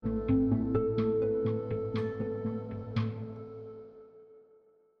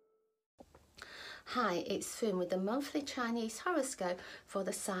Hi, it's Fun with the monthly Chinese horoscope for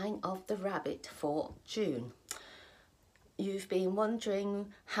the sign of the rabbit for June. You've been wondering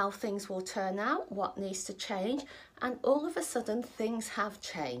how things will turn out, what needs to change, and all of a sudden things have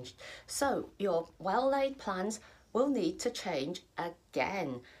changed. So your well-laid plans will need to change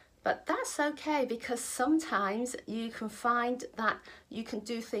again. But that's okay, because sometimes you can find that you can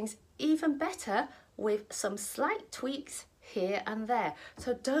do things even better with some slight tweaks here and there.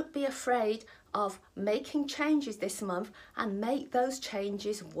 So don't be afraid of making changes this month and make those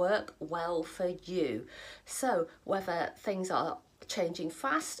changes work well for you. So whether things are changing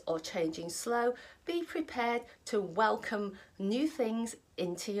fast or changing slow, be prepared to welcome new things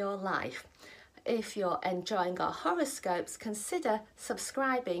into your life. If you're enjoying our horoscopes, consider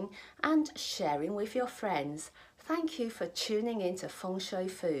subscribing and sharing with your friends. Thank you for tuning in to Feng Shui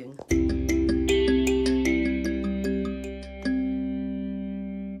Fun.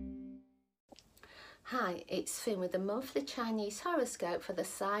 Hi, it's Finn with the monthly Chinese horoscope for the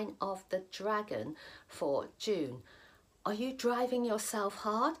sign of the dragon for June. Are you driving yourself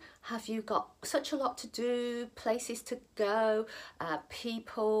hard? Have you got such a lot to do, places to go,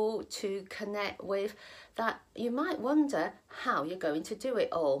 people to connect with, that you might wonder how you're going to do it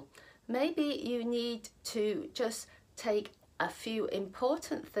all? Maybe you need to just take a few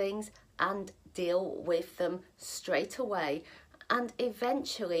important things and deal with them straight away, and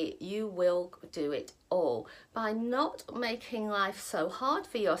eventually you will do it all. By not making life so hard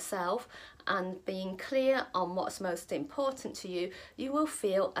for yourself and being clear on what's most important to you, you will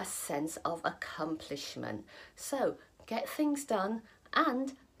feel a sense of accomplishment. So get things done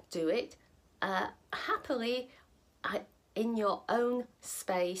and do it happily in your own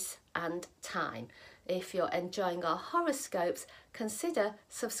space and time. If you're enjoying our horoscopes, consider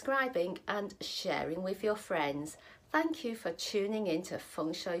subscribing and sharing with your friends. Thank you for tuning in to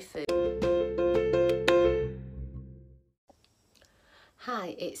Feng Shui Fun.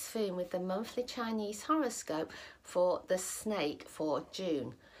 Hi, it's Fun with the monthly Chinese horoscope for the snake for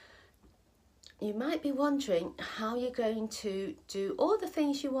June. You might be wondering how you're going to do all the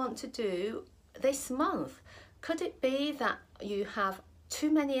things you want to do this month. Could it be that you have too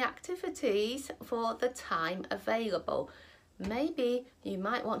many activities for the time available? Maybe you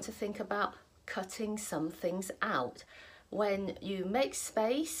might want to think about cutting some things out. When you make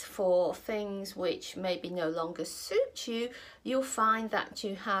space for things which maybe no longer suit you, you'll find that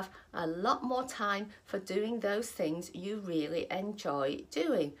you have a lot more time for doing those things you really enjoy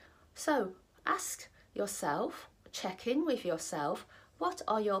doing. So ask yourself, check in with yourself, what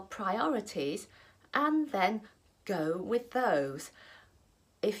are your priorities, and then go with those.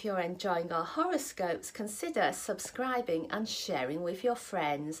 If you're enjoying our horoscopes, consider subscribing and sharing with your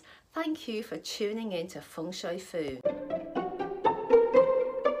friends. Thank you for tuning in to Feng Shui Fun.